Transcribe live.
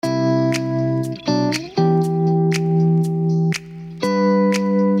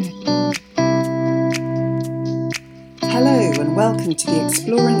welcome to the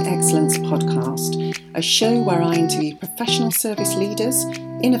Exploring Excellence podcast, a show where I interview professional service leaders,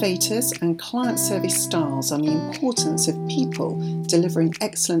 innovators and client service stars on the importance of people delivering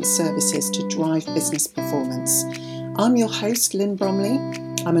excellent services to drive business performance. I'm your host, Lynn Bromley.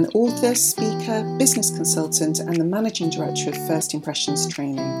 I'm an author, speaker, business consultant and the Managing Director of First Impressions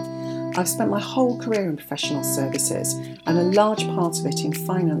Training. I've spent my whole career in professional services and a large part of it in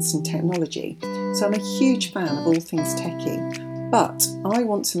finance and technology, so I'm a huge fan of all things techie. But I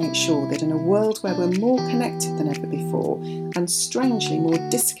want to make sure that in a world where we're more connected than ever before and strangely more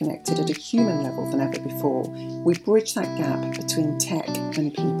disconnected at a human level than ever before, we bridge that gap between tech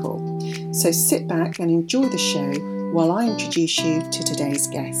and people. So sit back and enjoy the show while I introduce you to today's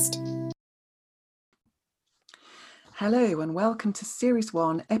guest. Hello and welcome to Series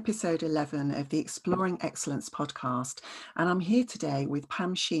 1, Episode 11 of the Exploring Excellence podcast. And I'm here today with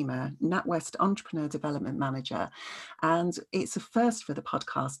Pam Sheamer, NatWest Entrepreneur Development Manager. And it's a first for the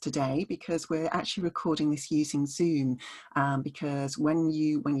podcast today because we're actually recording this using Zoom. Because when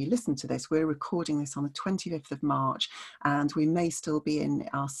you listen to this, we're recording this on the 25th of March and we may still be in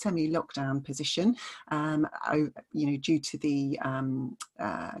our semi-lockdown position, due to the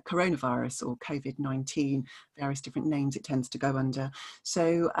coronavirus or COVID-19, various different names it tends to go under.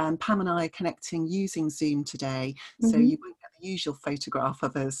 So Pam and I are connecting using Zoom today, so you won't get the usual photograph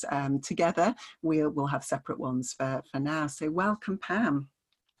of us together. We'll have separate ones for now. So welcome, Pam.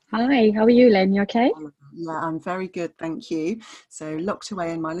 Hi, how are you, Lynn? You okay? Yeah, I'm very good, thank you. So locked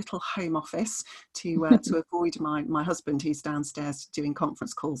away in my little home office to avoid my husband, who's downstairs doing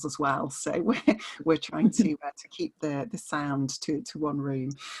conference calls as well. So we're trying to keep the sound to one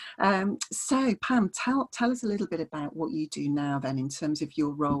room. So Pam, tell us a little bit about what you do now then in terms of your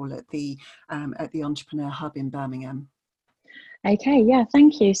role at the Entrepreneur Hub in Birmingham. Okay, yeah,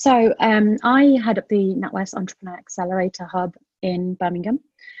 thank you. So I head up the NatWest Entrepreneur Accelerator Hub in Birmingham.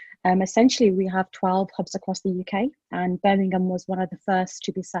 Essentially, we have 12 hubs across the UK, and Birmingham was one of the first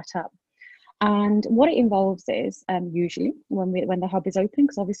to be set up. And what it involves is usually when the hub is open,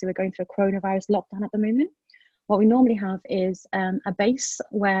 because obviously we're going through a coronavirus lockdown at the moment, what we normally have is a base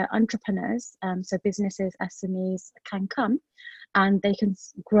where entrepreneurs, so businesses, SMEs can come and they can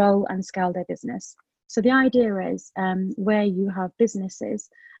grow and scale their business. So the idea is where you have businesses,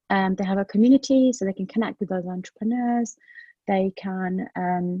 they have a community so they can connect with those entrepreneurs. They can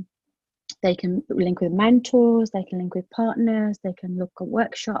link with mentors, they can link with partners, they can look at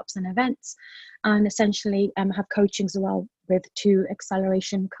workshops and events, and essentially have coaching as well with 2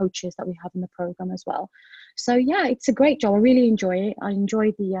 acceleration coaches that we have in the program as well. So yeah, it's a great job. I really enjoy it. I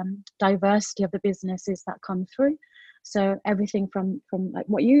enjoy the diversity of the businesses that come through. So everything from like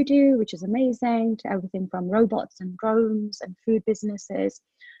what you do, which is amazing, to everything from robots and drones and food businesses.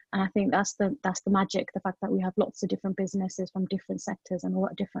 And I think that's the magic, the fact that we have lots of different businesses from different sectors and all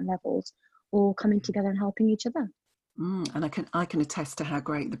at different levels, all coming together and helping each other. And I can attest to how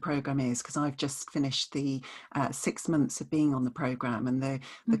great the programme is, because I've just finished the 6 months of being on the programme, and the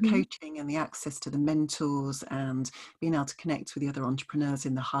coaching and the access to the mentors and being able to connect with the other entrepreneurs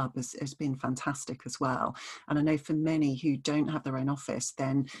in the hub has been fantastic as well. And I know for many who don't have their own office,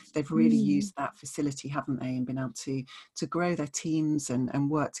 then they've really used that facility, haven't they, and been able to grow their teams and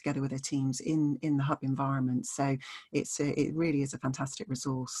work together with their teams in the hub environment. So it really is a fantastic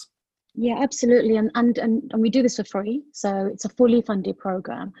resource. Yeah, absolutely. And we do this for free. So it's a fully funded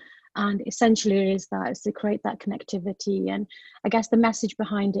program. And essentially is to create that connectivity. And I guess the message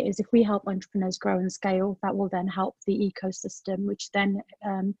behind it is if we help entrepreneurs grow and scale, that will then help the ecosystem, which then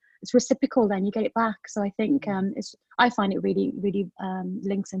it's reciprocal, then you get it back. So I think I find it really, really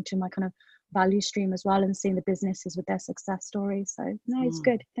links into my kind of value stream as well, and seeing the businesses with their success stories. So no, it's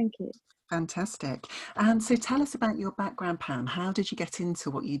good. Thank you. Fantastic. And so tell us about your background, Pam. How did you get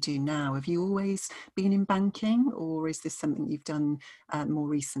into what you do now? Have you always been in banking, or is this something you've done more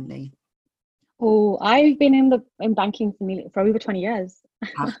recently? Oh, I've been in banking for over 20 years.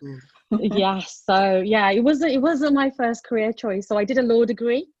 Have you? Yes. So yeah, it wasn't my first career choice. So I did a law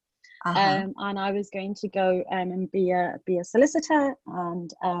degree, and I was going to go and be a solicitor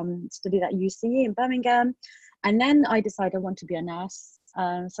and study at UCE in Birmingham, and then I decided I want to be a nurse.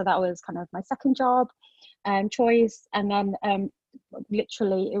 So that was kind of my second job choice. And then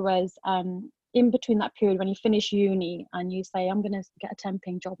literally it was in between that period when you finish uni and you say, I'm going to get a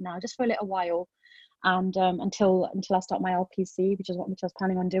temping job now just for a little while, and until I start my LPC, which is what I was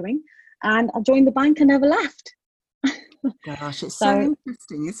planning on doing. And I joined the bank and never left. Gosh, it's so So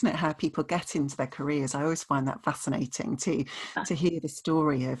interesting, isn't it, how people get into their careers? I always find that fascinating to hear the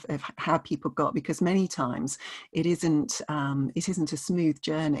story of how people got, because many times it isn't a smooth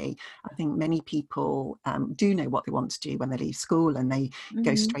journey. I think many people do know what they want to do when they leave school and they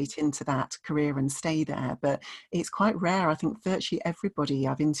go mhm, straight into that career and stay there. But it's quite rare. I think virtually everybody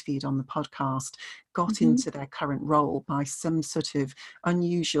I've interviewed on the podcast got mhm, into their current role by some sort of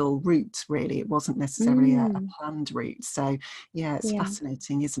unusual route, really. It wasn't necessarily a mm, planned route. So, yeah, it's yeah.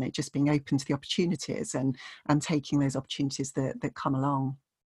 fascinating, isn't it? Just being open to the opportunities and taking those opportunities that come along.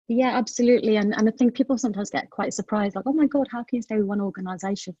 Yeah, absolutely. And I think people sometimes get quite surprised, like, oh my God, how can you stay with one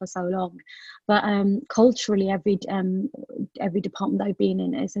organization for so long? But culturally, every department that I've been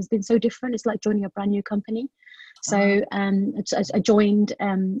in has been so different. It's like joining a brand new company. Ah, So I joined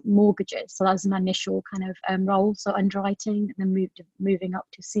mortgages. So that was my initial kind of role. So underwriting, and then moving up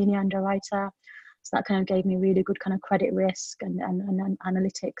to senior underwriter. So that kind of gave me really good kind of credit risk and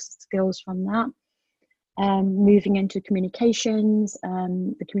analytics skills from that. Moving into communications,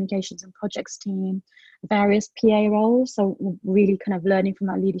 the communications and projects team, various PA roles. So really kind of learning from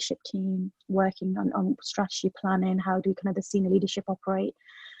that leadership team, working on strategy planning, how do kind of the senior leadership operate.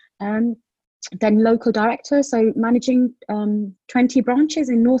 Um, then local director, so managing 20 branches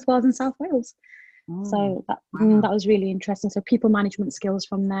in North Wales and South Wales. mm, So that wow. that was really interesting. So people management skills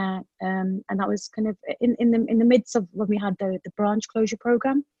from there, and that was kind of in the midst of when we had the branch closure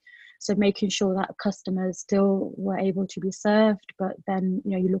program. So making sure that customers still were able to be served, but then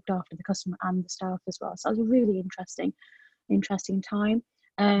you looked after the customer and the staff as well. So it was a really interesting time.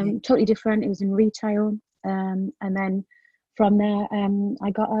 Yeah. Totally different. It was in retail, and then from there,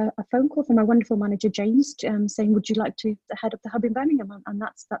 I got a phone call from my wonderful manager James, saying, "Would you like to head up the hub in Birmingham?" And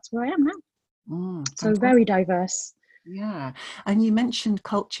that's where I am now. So very Fantastic. diverse. Yeah. And you mentioned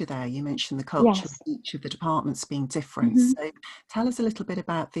culture there. You mentioned the culture of Yes. each of the departments being different. hmm So tell us a little bit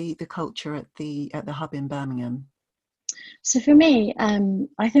about the culture at the hub in Birmingham. So for me,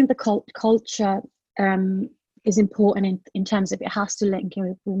 I think the culture um, is important in terms of it has to link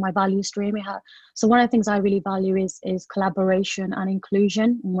in with my value stream. So one of the things I really value is collaboration and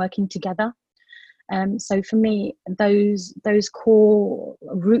inclusion and working together. So for me, those core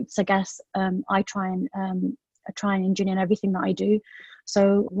roots, I guess, I try and engineer in everything that I do.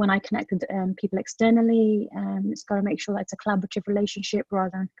 So when I connect with people externally, it's got to make sure that it's a collaborative relationship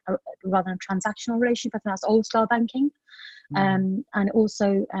rather than a transactional relationship. I think that's old style banking. Mm, And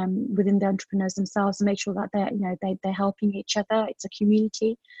also within the entrepreneurs themselves, make sure that they're helping each other. It's a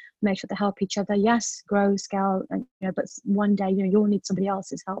community. Make sure they help each other. Yes, grow, scale, and, but one day you'll need somebody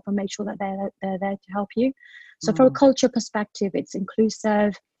else's help, and make sure that they're there to help you. So from a mm. culture perspective, it's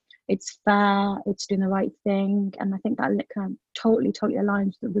inclusive, it's fair, it's doing the right thing, and I think that kind of totally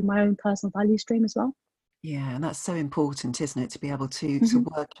aligns with my own personal value stream as well. Yeah, and that's so important, isn't it, to be able to hmm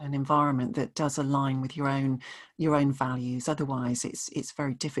work in an environment that does align with your own values. Otherwise, it's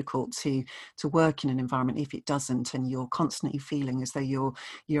very difficult to work in an environment if it doesn't, and you're constantly feeling as though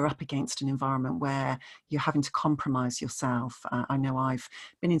you're up against an environment where you're having to compromise yourself. I know I've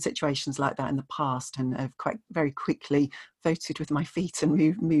been in situations like that in the past, and have quite very quickly voted with my feet and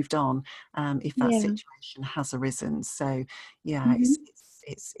moved on if that Yeah. situation has arisen. So yeah, hmm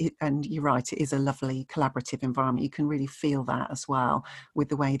and you're right, it is a lovely collaborative environment. You can really feel that as well with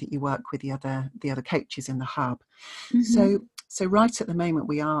the way that you work with the other coaches in the hub. hmm So right at the moment,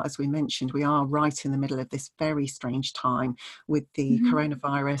 we are, as we mentioned, we are right in the middle of this very strange time with the hmm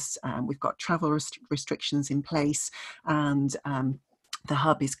coronavirus. We've got travel restrictions in place, and the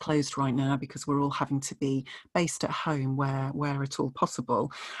hub is closed right now because we're all having to be based at home where at all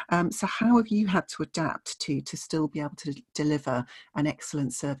possible. So how have you had to adapt to still be able to deliver an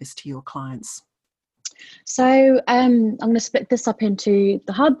excellent service to your clients? So I'm going to split this up into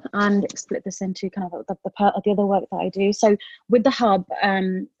the hub and split this into kind of the part of the other work that I do. So with the hub,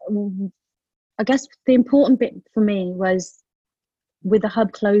 I guess the important bit for me was with the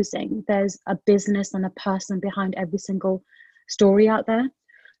hub closing, there's a business and a person behind every single story out there.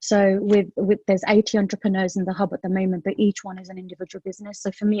 So with there's 80 entrepreneurs in the hub at the moment, but each one is an individual business.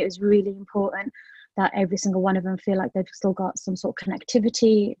 So for me, it was really important that every single one of them feel like they've still got some sort of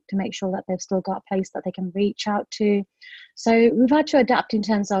connectivity, to make sure that they've still got a place that they can reach out to. So we've had to adapt in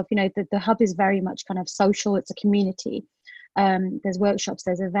terms of, the hub is very much kind of social. It's a community. There's workshops,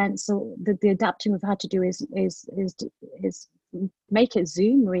 there's events. So the adapting we've had to do is make it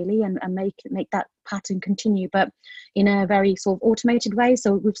Zoom really, and make that pattern continue, but in a very sort of automated way.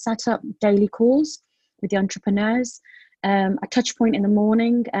 So we've set up daily calls with the entrepreneurs. A touch point in the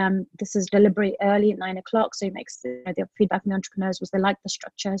morning. This is deliberate early at 9 o'clock, so it makes the feedback from the entrepreneurs was they like the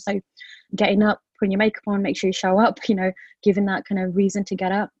structure. So getting up, putting your makeup on, make sure you show up, giving that kind of reason to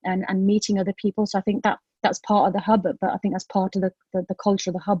get up, and meeting other people. So I think that's part of the hub, but I think that's part of the culture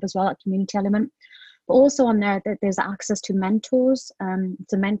of the hub as well, that community element. But also on there, there's access to mentors.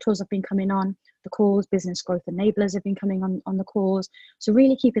 The mentors have been coming on the calls, business growth enablers have been coming on the calls. So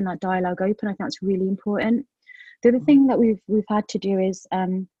really keeping that dialogue open, I think that's really important. The other thing that we've had to do is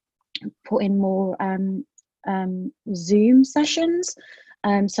put in more Zoom sessions.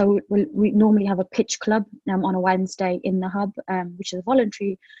 So we normally have a pitch club on a Wednesday in the hub, which is a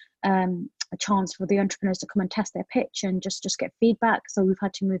voluntary a chance for the entrepreneurs to come and test their pitch and just get feedback. So we've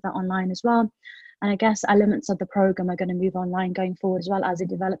had to move that online as well. And I guess elements of the program are going to move online going forward as well as it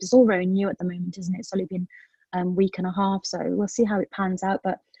develops. It's all very new at the moment, isn't it? It's only been a week and a half, so we'll see how it pans out.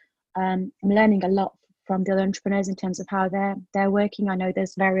 But I'm learning a lot from the other entrepreneurs in terms of how they're working. I know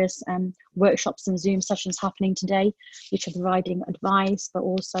there's various workshops and Zoom sessions happening today, which are providing advice, but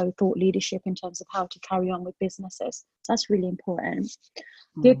also thought leadership in terms of how to carry on with businesses. So that's really important.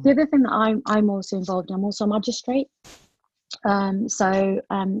 The other thing that I'm also involved in, I'm also a magistrate.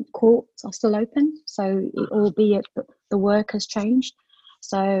 Courts are still open, so albeit the work has changed.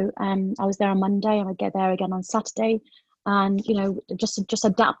 So I was there on Monday, and I get there again on Saturday, and just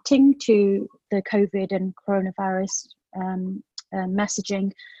adapting to the COVID and coronavirus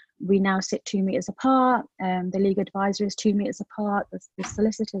messaging. We now sit 2 meters apart. The legal advisor is 2 meters apart. The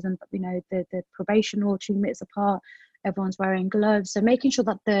solicitors and the probation all 2 meters apart. Everyone's wearing gloves. So making sure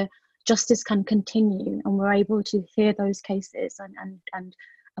that the justice can continue and we're able to hear those cases and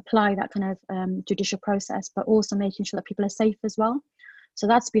apply that kind of judicial process, but also making sure that people are safe as well. So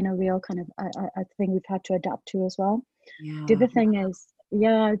that's been a real kind of a thing we've had to adapt to as well. Yeah. The other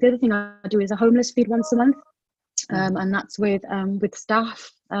thing I do is a homeless feed once a month, and that's with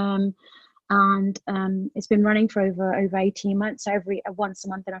staff. And it's been running for over 18 months. So once a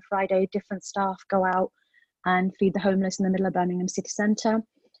month on a Friday, different staff go out and feed the homeless in the middle of Birmingham city centre.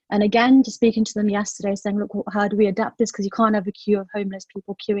 And again, just speaking to them yesterday, saying, look, how do we adapt this? Because you can't have a queue of homeless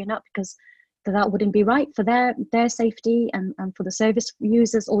people queuing up, because that wouldn't be right for their safety and for the service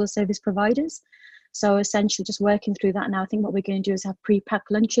users, all the service providers. So essentially just working through that now. I think what we're going to do is have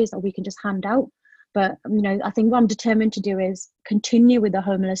pre-packed lunches that we can just hand out. But, I think what I'm determined to do is continue with the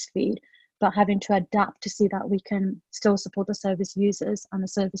homeless feed, but having to adapt to see that we can still support the service users and the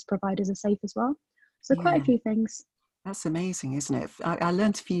service providers are safe as well. So quite a few things. That's amazing, isn't it? I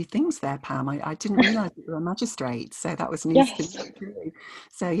learned a few things there, Pam. I didn't realise that you were a magistrate, so that was news to me too.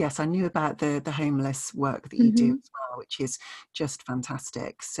 So yes, I knew about the homeless work that you do as well, which is just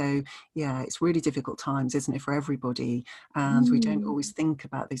fantastic. So yeah, it's really difficult times, isn't it, for everybody? And we don't always think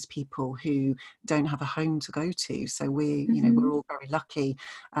about those people who don't have a home to go to. So we're all very lucky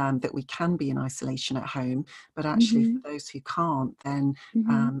that we can be in isolation at home. But actually, for those who can't, then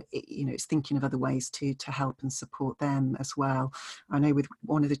it's thinking of other ways to help and support them as well. I know with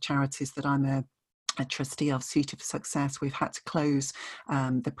one of the charities that I'm a trustee of, Suited for Success, we've had to close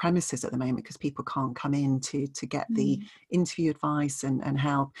the premises at the moment because people can't come in to get the interview advice and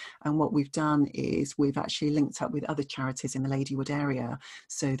help. And what we've done is we've actually linked up with other charities in the Ladywood area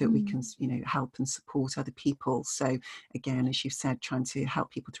so that we can help and support other people. So again, as you said, trying to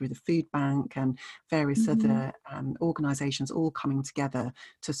help people through the food bank and various other organisations all coming together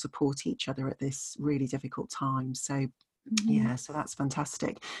to support each other at this really difficult time. So yeah, so that's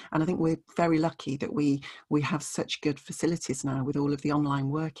fantastic. And I think we're very lucky that we have such good facilities now with all of the online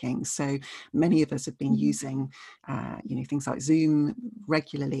working. So many of us have been using things like Zoom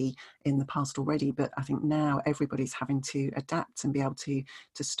regularly in the past already, but I think now everybody's having to adapt and be able to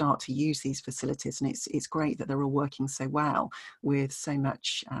start to use these facilities. And it's great that they're all working so well with so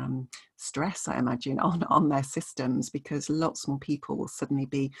much stress, I imagine, on their systems, because lots more people will suddenly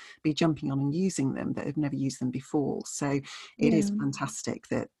be jumping on and using them that have never used them before. So it is fantastic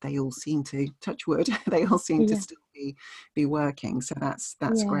that they all seem to, touch wood, they all seem to still be working. So that's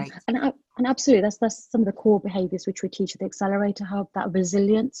great. And absolutely, that's some of the core behaviours which we teach at the Accelerator Hub. That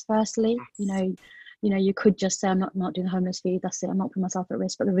resilience, firstly, you could just say, I'm not doing the homeless feed, that's it, I'm not putting myself at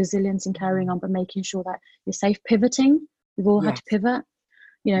risk. But the resilience in carrying on, but making sure that you're safe, pivoting. We've all had to pivot,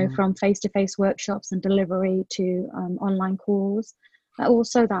 from face-to-face workshops and delivery to online calls.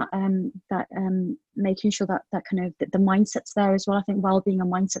 Also that making sure that kind of the mindset's there as well. I think well-being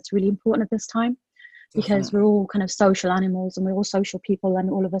and mindset's really important at this time, because we're all kind of social animals and we're all social people, and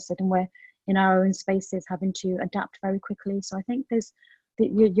all of a sudden we're in our own spaces having to adapt very quickly. So I think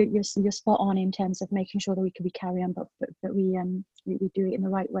you're spot on in terms of making sure that we carry on, but we do it in the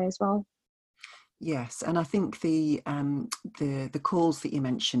right way as well. Yes, and I think the calls that you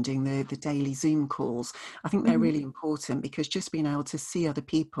mentioned, doing the daily Zoom calls, I think they're Hmm. really important, because just being able to see other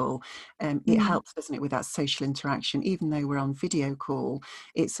people, it Hmm. helps, doesn't it, with that social interaction. Even though we're on video call,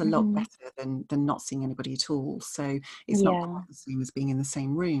 it's a lot Hmm. better than not seeing anybody at all. So it's not Yeah, quite the same as being in the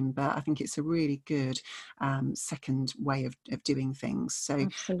same room, but I think it's a really good second way of doing things. So, and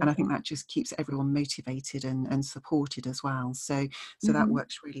I think absolutely. that just keeps everyone motivated and supported as well. So that Hmm.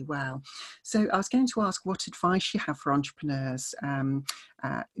 works really well. So I was going to ask what advice you have for entrepreneurs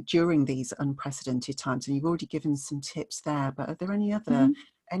during these unprecedented times, and you've already given some tips there. But are there Hmm.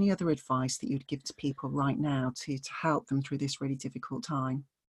 any other advice that you'd give to people right now to help them through this really difficult time?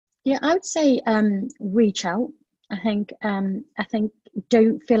 Yeah, I would say reach out. I think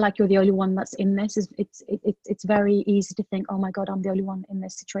don't feel like you're the only one that's in this. It's very easy to think, oh my God, I'm the only one in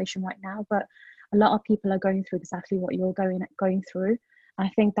this situation right now. But a lot of people are going through exactly what you're going through. I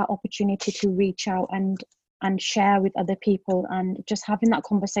think that opportunity to reach out and share with other people, and just having that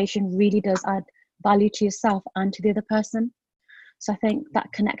conversation really does add value to yourself and to the other person. So I think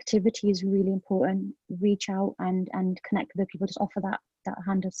that connectivity is really important. Reach out and connect with the people. Just offer that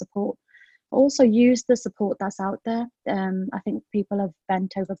hand of support. Also use the support that's out there. I think people have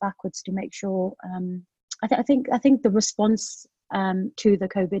bent over backwards to make sure. I think the response to the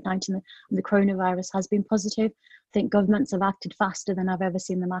COVID-19 and the coronavirus has been positive. I think governments have acted faster than I've ever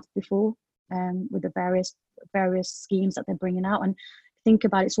seen them act before, with the various schemes that they're bringing out. And think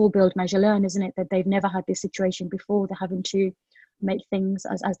about it, it's all build, measure, learn, isn't it? That they've never had this situation before. They're having to make things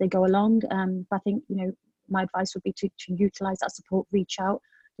as they go along. But I think, my advice would be to utilize that support, reach out,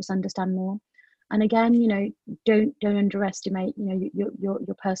 just understand more. And again, don't underestimate,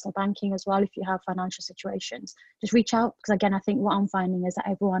 your personal banking as well. If you have financial situations, just reach out, because again, I think what I'm finding is that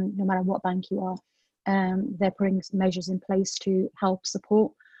everyone, no matter what bank you are, they're putting measures in place to help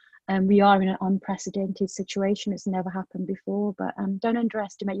support. And we are in an unprecedented situation. It's never happened before, but don't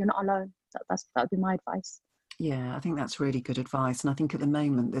underestimate. You're not alone. That would be my advice. Yeah, I think that's really good advice. And I think at the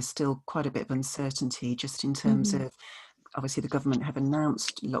moment there's still quite a bit of uncertainty just in terms Hmm. of, obviously the government have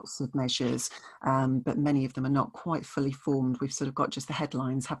announced lots of measures, but many of them are not quite fully formed. We've sort of got just the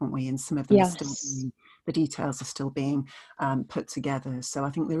headlines, haven't we? And some of them are still Yes. being, the details are still being put together. So I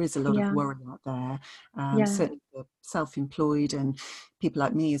think there is a lot of Yeah. worry out there, Yeah. certainly for self-employed and people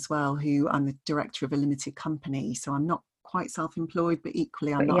like me as well, who I'm the director of a limited company. So I'm not quite self-employed, but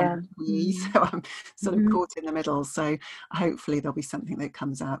equally I'm But not an yeah. employee. Mm. So I'm sort of Hmm. caught in the middle. So hopefully there'll be something that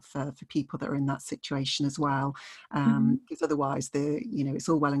comes out for people that are in that situation as well, Hmm. because otherwise it's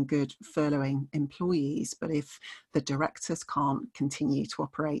all well and good furloughing employees, but if the directors can't continue to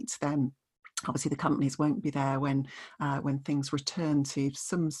operate, then obviously the companies won't be there when things return to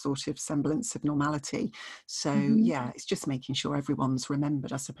some sort of semblance of normality. So Hmm. yeah, it's just making sure everyone's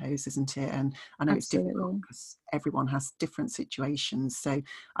remembered, I suppose, isn't it? And I know it's difficult Absolutely. because everyone has different situations, so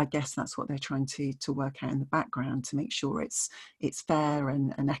I guess that's what they're trying to work out in the background, to make sure it's fair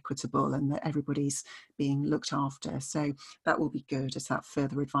and equitable, and that everybody's being looked after. So that will be good as that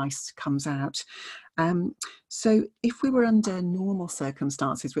further advice comes out. um, so if we were under normal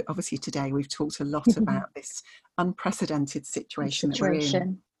circumstances, obviously today we've talked a lot about this unprecedented situation that we're in.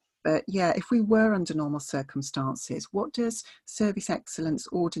 Situation. But yeah, if we were under normal circumstances, what does service excellence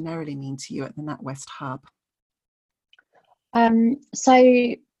ordinarily mean to you at the NatWest Hub?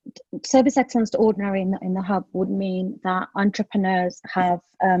 So service excellence to ordinary in the hub would mean that entrepreneurs have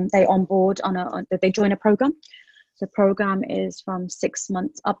they onboard they join a program. The program is from 6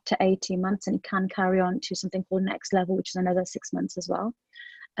 months up to 18 months, and it can carry on to something called next level, which is another 6 months as well.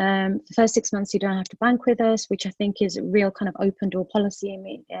 The first 6 months you don't have to bank with us, which I think is a real kind of open door policy.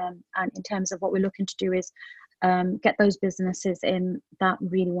 And in terms of what we're looking to do is get those businesses in that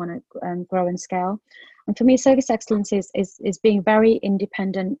really want to grow and scale. And for me, service excellence is being very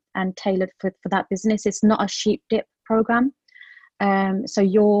independent and tailored for that business. It's not a sheep dip program. So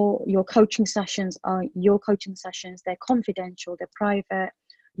your coaching sessions are your coaching sessions. They're confidential. They're private.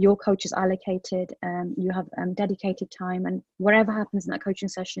 Your coach is allocated. You have dedicated time, and whatever happens in that coaching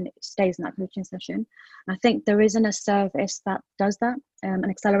session, it stays in that coaching session. And I think there isn't a service that does that, an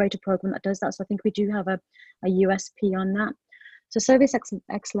accelerator program that does that. So I think we do have a USP on that. So service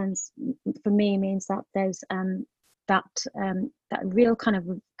excellence for me means that there's that real kind of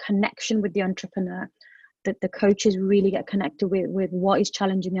connection with the entrepreneur, that the coaches really get connected with what is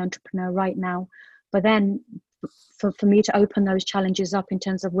challenging the entrepreneur right now. But then for me to open those challenges up in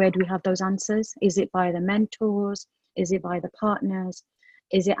terms of where do we have those answers? Is it by the mentors? Is it by the partners?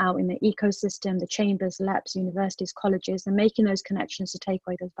 Is it out in the ecosystem, the chambers, labs, universities, colleges, and making those connections to take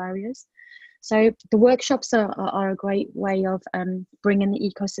away those barriers? So the workshops are a great way of bringing the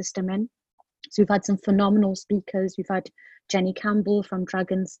ecosystem in. So we've had some phenomenal speakers. We've had Jenny Campbell from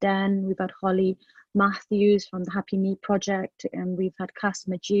Dragon's Den. We've had Holly Matthews from the Happy Meat Project, and we've had Cass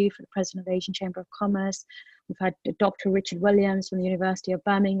Majid, the President of the Asian Chamber of Commerce. We've had Dr. Richard Williams from the University of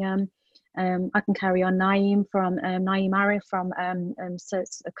Birmingham. I can carry on. Naeem Arif from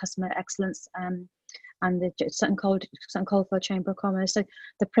Customer Excellence and the Sutton Coldfield Chamber of Commerce. So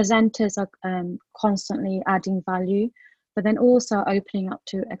the presenters are constantly adding value, but then also opening up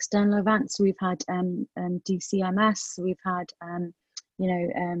to external events. We've had DCMS, we've had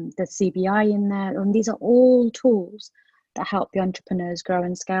the CBI in there, and these are all tools that help the entrepreneurs grow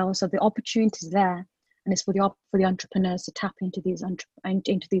and scale. So the opportunity is there, and it's for the entrepreneurs to tap into these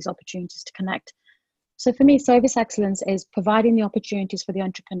opportunities to connect. So for me, service excellence is providing the opportunities for the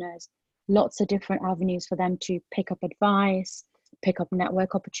entrepreneurs, lots of different avenues for them to pick up advice, pick up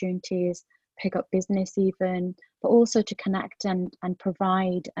network opportunities, pick up business even, but also to connect and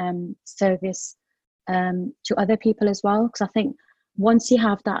provide service to other people as well. Because I think once you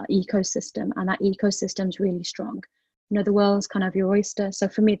have that ecosystem, and that ecosystem is really strong, the world's kind of your oyster. So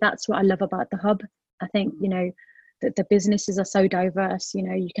for me, that's what I love about the hub. I think, that the businesses are so diverse.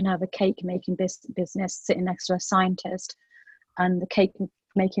 You can have a cake making business sitting next to a scientist, and the cake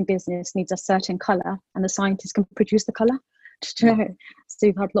making business needs a certain color, and the scientist can produce the color. So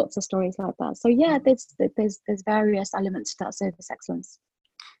we've had lots of stories like that. So yeah, there's various elements to that service excellence.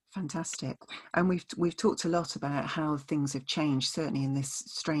 Fantastic. And we've talked a lot about how things have changed, certainly in this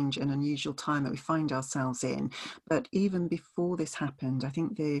strange and unusual time that we find ourselves in. But even before this happened, I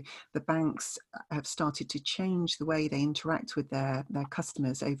think the banks have started to change the way they interact with their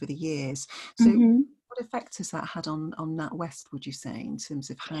customers over the years. So what effect has that had on NatWest, would you say, in terms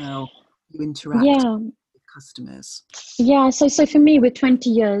of how you interact with customers? Yeah, so for me, with 20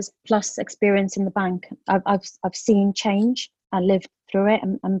 years plus experience in the bank, I've seen change. I lived through it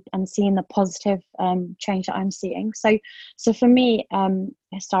and seeing the positive change that I'm seeing. So for me,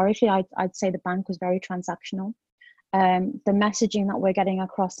 historically, I'd say the bank was very transactional. The messaging that we're getting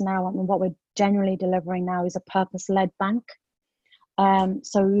across now and what we're generally delivering now is a purpose-led bank.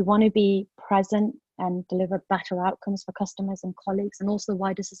 So we want to be present and deliver better outcomes for customers and colleagues, and also the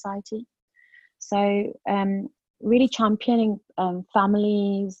wider society. So really championing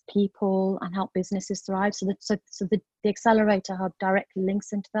families, people, and help businesses thrive. So the Accelerator Hub directly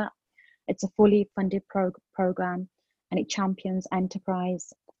links into that. It's a fully funded program, and it champions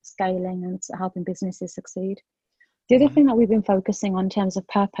enterprise scaling and helping businesses succeed. The other thing that we've been focusing on in terms of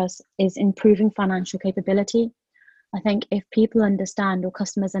purpose is improving financial capability. I think if people understand, or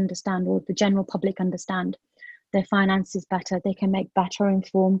customers understand, or the general public understand their finances better, they can make better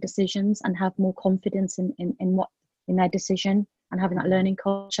informed decisions and have more confidence in their decision, and having that learning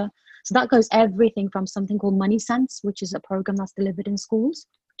culture. So that goes everything from something called Money Sense, which is a program that's delivered in schools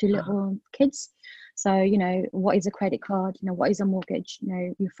to little kids. So, what is a credit card? What is a mortgage?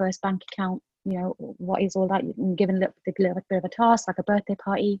 Your first bank account, what is all that? You're given a little bit of a task, like a birthday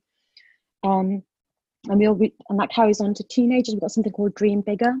party. And that carries on to teenagers. We've got something called Dream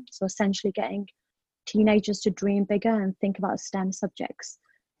Bigger. So essentially getting teenagers to dream bigger and think about STEM subjects,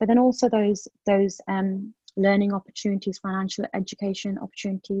 but then also those learning opportunities, financial education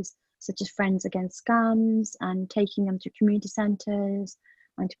opportunities, such as Friends Against Scams, and taking them to community centres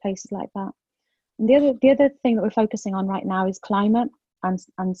and to places like that. And the other thing that we're focusing on right now is climate and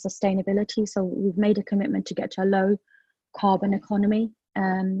sustainability. So we've made a commitment to get to a low carbon economy,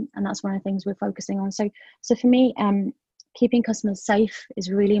 and that's one of the things we're focusing on. So for me, keeping customers safe is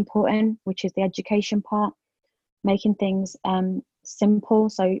really important, which is the education part. Making things simple,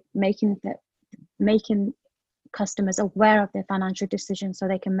 so making customers aware of their financial decisions, so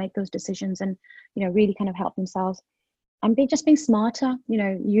they can make those decisions and really kind of help themselves, and just being smarter.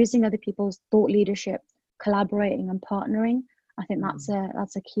 Using other people's thought leadership, collaborating and partnering. I think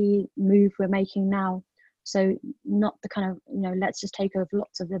that's a key move we're making now. So not the kind of let's just take over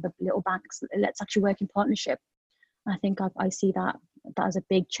lots of the little banks. Let's actually work in partnership. I think I see that as a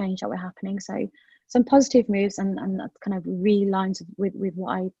big change that we're happening. So some positive moves, and that kind of really lines with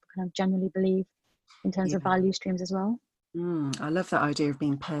what I kind of generally believe in terms of value streams as well. I love that idea of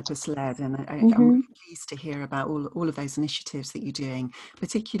being purpose-led, and I'm really pleased to hear about all of those initiatives that you're doing,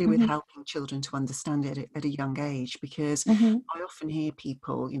 particularly with helping children to understand it at a young age, because I often hear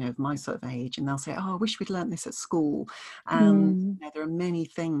people, of my sort of age, and they'll say, oh, I wish we'd learnt this at school. And there are many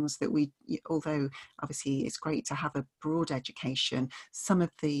things that although obviously it's great to have a broad education, some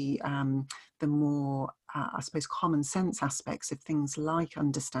of the more I suppose common sense aspects of things like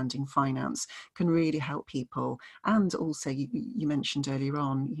understanding finance can really help people. And also you mentioned earlier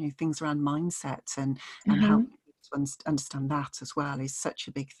on, things around mindset and helping people understand that as well is such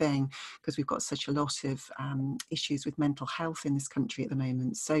a big thing, because we've got such a lot of issues with mental health in this country at the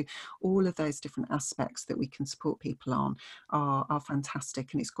moment. So all of those different aspects that we can support people on are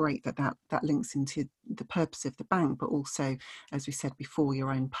fantastic, and it's great that that links into the purpose of the bank, but also, as we said before,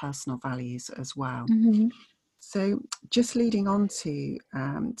 your own personal values as well. Mm-hmm. So, just leading on to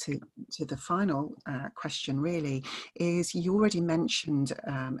the final question, really, is you already mentioned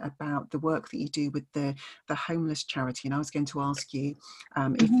about the work that you do with the homeless charity, and I was going to ask you if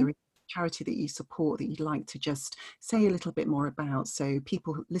Mm-hmm. there is a charity that you support that you'd like to just say a little bit more about, so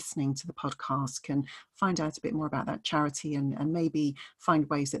people listening to the podcast can find out a bit more about that charity and maybe find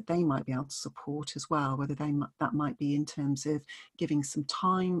ways that they might be able to support as well, whether that might be in terms of giving some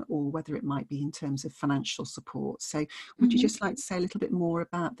time, or whether it might be in terms of financial support. So would you Mm-hmm. just like to say a little bit more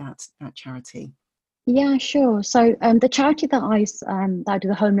about that charity? Yeah, sure. So the charity that I do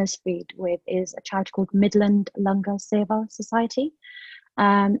the homeless feed with is a charity called Midland Lunga Seva Society.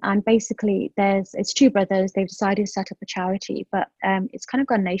 And basically it's two brothers. They've decided to set up a charity, but it's kind of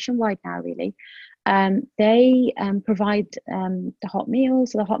gone nationwide now, really. They provide the hot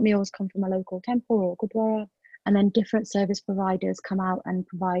meals. So the hot meals come from a local temple or gurdwara, and then different service providers come out and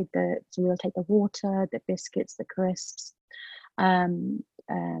provide so we'll take the water, the biscuits, the crisps, um,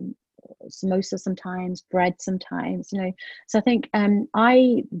 um, samosa sometimes, bread sometimes, So I think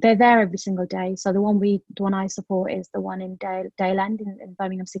they're there every single day. So the one I support is the one in Dale End in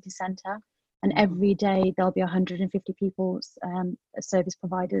Birmingham City Centre. And Mm-hmm. every day there'll be 150 people, service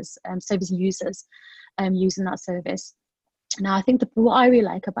providers, service users, using that service. Now, I think what I really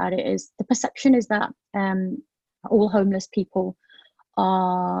like about it is the perception is that all homeless people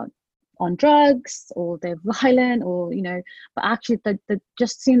are on drugs or they're violent, or but actually the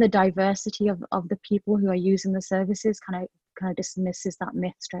just seeing the diversity of the people who are using the services kind of dismisses that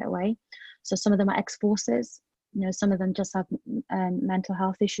myth straight away. So some of them are ex-forces, some of them just have mental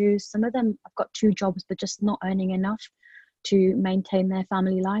health issues, some of them have got two jobs but just not earning enough to maintain their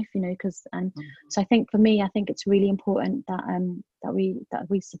family life, because so I think for me, I think it's really important that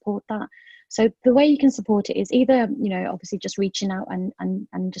we support that. So the way you can support it is either obviously just reaching out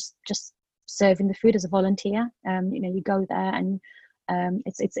and just serving the food as a volunteer. You go there and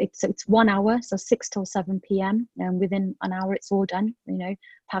it's 1 hour, so 6 till 7 p.m. and within an hour it's all done,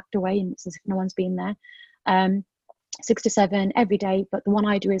 packed away, and it's as if no one's been there. 6 to 7 every day, but the one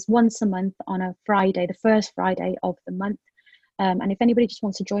I do is once a month on a Friday, the first Friday of the month. And if anybody just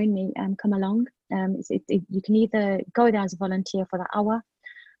wants to join me, come along. You can either go there as a volunteer for that hour,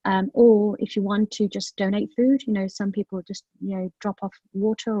 or if you want to just donate food, some people just drop off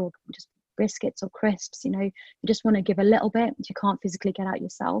water or just biscuits or crisps. You just want to give a little bit. You can't physically get out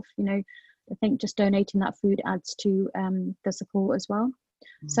yourself. I think just donating that food adds to the support as well.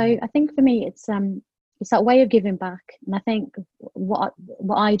 So I think for me, it's that way of giving back. And I think what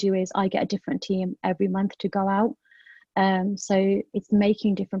I do is I get a different team every month to go out. So it's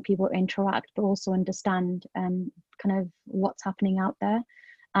making different people interact, but also understand kind of what's happening out there.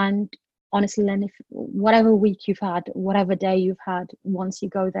 And honestly, then if whatever week you've had, whatever day you've had, once you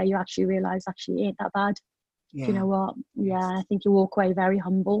go there, you actually realize actually it ain't that bad. Yeah. Do you know what? Yes. Yeah, I think you walk away very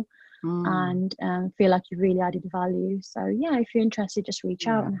humble and feel like you've really added value. So yeah, if you're interested, just reach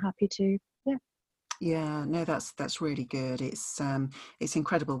out. I'm happy to. Yeah, no, that's really good. It's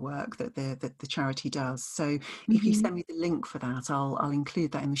incredible work that the charity does. So if you send me the link for that, I'll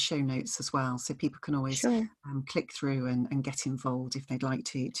include that in the show notes as well, so people can always click through and get involved if they'd like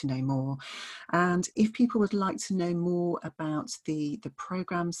to know more. And if people would like to know more about the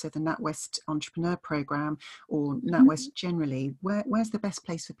program, so the NatWest Entrepreneur Program or NatWest generally, where's the best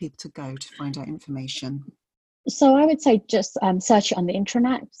place for people to go to find out information? So I would say just search it on the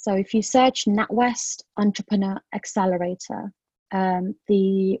intranet. So if you search NatWest Entrepreneur Accelerator,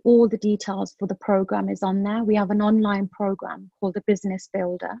 all the details for the program is on there. We have an online program called the Business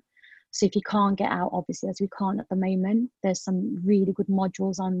Builder. So if you can't get out, obviously, as we can't at the moment, there's some really good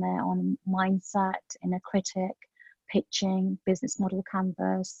modules on there on mindset, inner critic, pitching, business model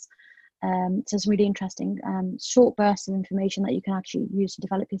canvas. So it's really interesting, short bursts of information that you can actually use to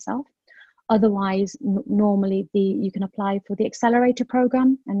develop yourself. Otherwise, normally you can apply for the accelerator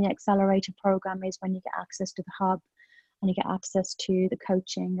program, and the accelerator program is when you get access to the hub and you get access to the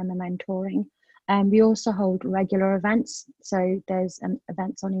coaching and the mentoring. We also hold regular events, so there's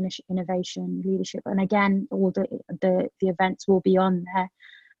events on innovation, leadership, and again, all the events will be on there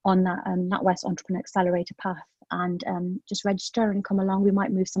on that NatWest Entrepreneur Accelerator path. And just register and come along. We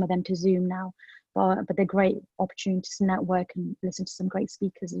might move some of them to Zoom now, but they're great opportunities to network and listen to some great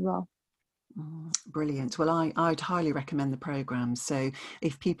speakers as well. Brilliant. Well, I'd highly recommend the programme. So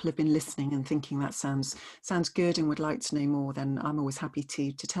if people have been listening and thinking that sounds good and would like to know more, then I'm always happy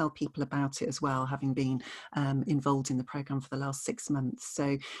to tell people about it as well, having been involved in the programme for the last 6 months.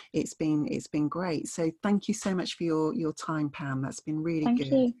 So it's been great. So thank you so much for your time, Pam. That's been really Thank good.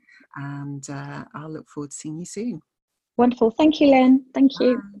 you. And I'll look forward to seeing you soon. Wonderful. Thank you, Lynn. Thank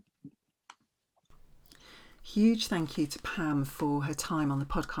you. Huge thank you to Pam for her time on the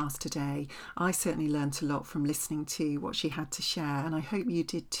podcast today. I certainly learnt a lot from listening to what she had to share, and I hope you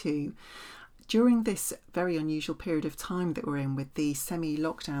did too. During this very unusual period of time that we're in with the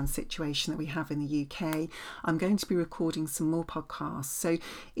semi-lockdown situation that we have in the UK, I'm going to be recording some more podcasts. So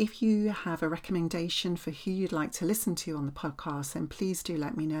if you have a recommendation for who you'd like to listen to on the podcast, then please do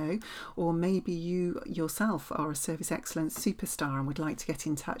let me know. Or maybe you yourself are a service excellence superstar and would like to get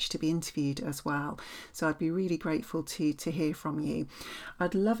in touch to be interviewed as well. So I'd be really grateful to hear from you.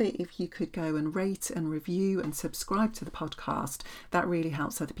 I'd love it if you could go and rate and review and subscribe to the podcast. That really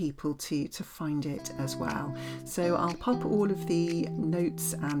helps other people to find it as well. So I'll pop all of the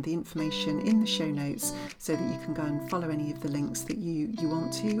notes and the information in the show notes so that you can go and follow any of the links that you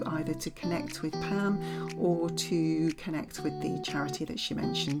want to, either to connect with Pam or to connect with the charity that she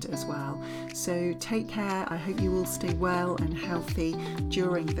mentioned as well. So take care. I hope you all stay well and healthy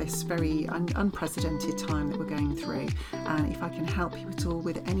during this very unprecedented time that we're going through. And if I can help you at all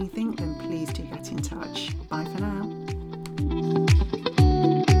with anything, then please do get in touch. Bye for now.